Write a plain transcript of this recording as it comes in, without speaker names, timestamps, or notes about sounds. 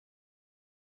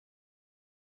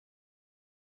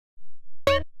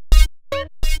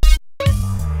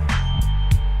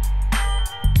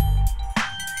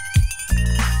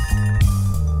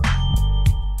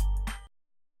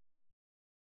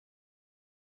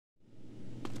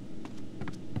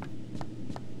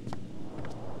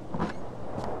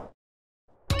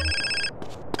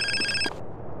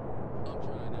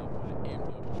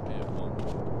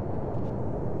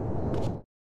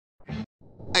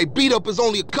Hey, beat up is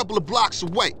only a couple of blocks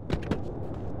away.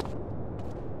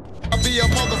 I'll be a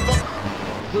motherfucker.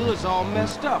 Hood's all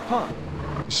messed up, huh?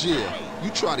 Yeah,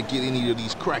 you try to get any of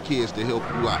these crackheads to help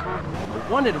you out.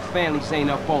 No wonder the families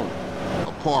ain't up on it.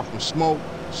 Apart from Smoke,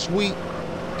 Sweet,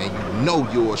 and you know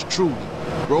yours truly,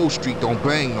 Grove Street don't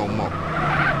bang no more.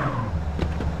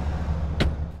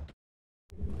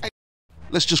 Hey,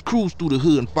 let's just cruise through the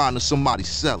hood and find us somebody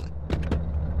selling.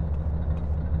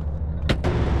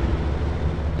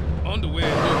 Underwear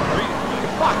look great.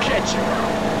 If I catch you.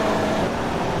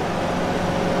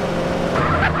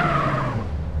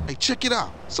 Hey, check it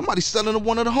out. Somebody's selling to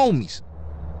one of the homies.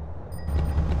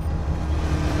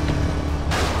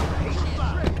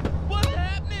 What's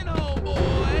happening,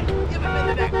 homeboy? You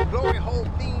ever been to that glory hole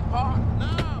theme park?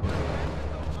 Nah,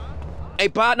 man. Hey,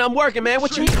 partner, I'm working, man.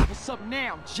 What you... What's up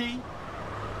now, G?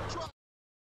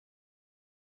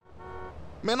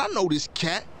 Man, I know this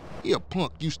cat. He a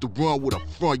punk used to run with a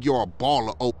front yard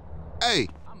baller. Oh, hey,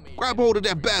 grab hold of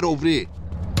that bat over there.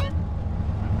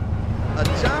 A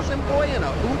Johnson boy and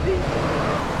a hoopy?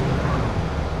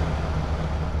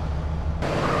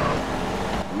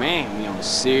 Man, we on a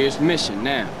serious mission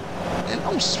now. And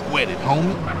don't sweat it,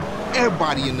 homie.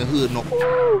 Everybody in the hood know.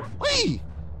 Ooh, wee.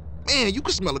 Man, you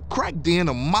can smell a crack den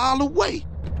a mile away.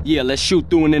 Yeah, let's shoot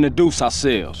through and introduce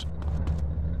ourselves.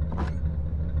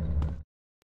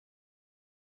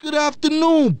 Good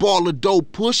afternoon, baller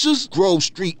dope pushers. Grove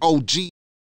Street OG.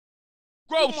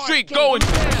 Grove Street going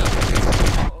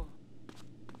down.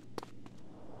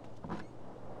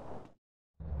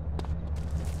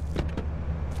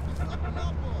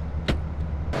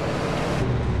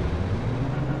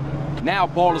 Now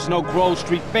ballers know Grove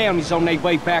Street families on their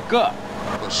way back up.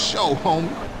 For sure,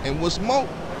 homie. And what's more,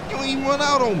 you ain't even run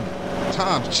out on me.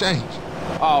 Times change.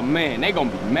 Oh man, they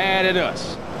gonna be mad at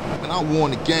us. And I'll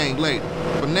warn the gang later.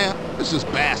 For now, let's just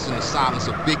bask in the silence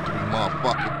of victory,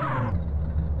 motherfucker.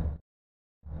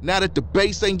 Now that the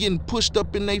bass ain't getting pushed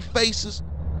up in their faces,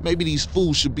 maybe these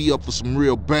fools should be up for some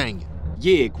real banging.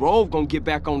 Yeah, Grove gonna get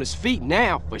back on his feet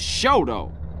now, for sure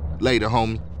though. Later,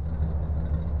 homie.